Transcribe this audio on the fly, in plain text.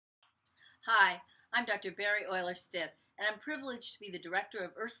Hi, I'm Dr. Bari Stith, and I'm privileged to be the director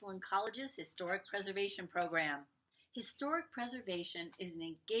of Ursuline College's Historic Preservation Program. Historic preservation is an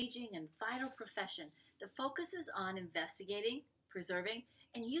engaging and vital profession that focuses on investigating, preserving,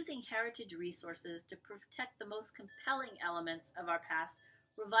 and using heritage resources to protect the most compelling elements of our past,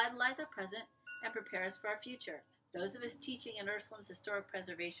 revitalize our present, and prepare us for our future. Those of us teaching in Ursuline's Historic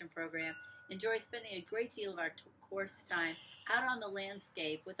Preservation Program enjoy spending a great deal of our course time out on the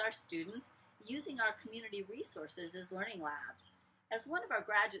landscape with our students, using our community resources as learning labs. As one of our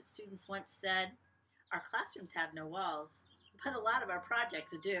graduate students once said, our classrooms have no walls, but a lot of our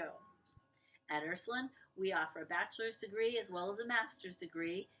projects do. At Ursuline, we offer a bachelor's degree as well as a master's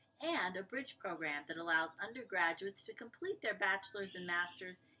degree and a bridge program that allows undergraduates to complete their bachelor's and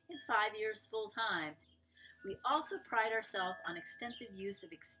master's in 5 years full-time. We also pride ourselves on extensive use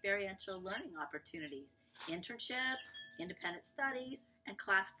of experiential learning opportunities, internships, independent studies, and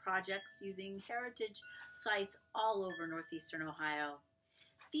class projects using heritage sites all over northeastern Ohio.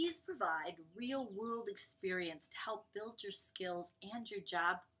 These provide real-world experience to help build your skills and your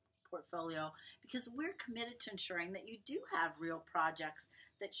job portfolio because we're committed to ensuring that you do have real projects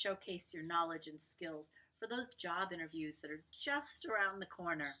that showcase your knowledge and skills for those job interviews that are just around the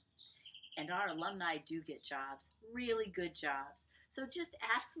corner. And our alumni do get jobs, really good jobs. So just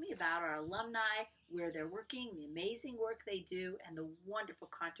ask me about our alumni, where they're working, the amazing work they do, and the wonderful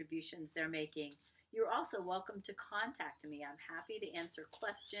contributions they're making. You're also welcome to contact me. I'm happy to answer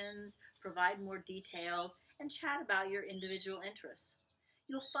questions, provide more details, and chat about your individual interests.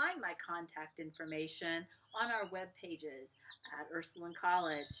 You'll find my contact information on our web pages at Ursuline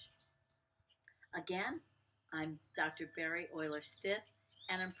College. Again, I'm Dr. Bari Stith,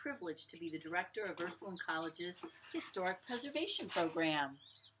 and I'm privileged to be the director of Ursuline College's Historic Preservation Program.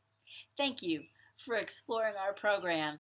 Thank you for exploring our program.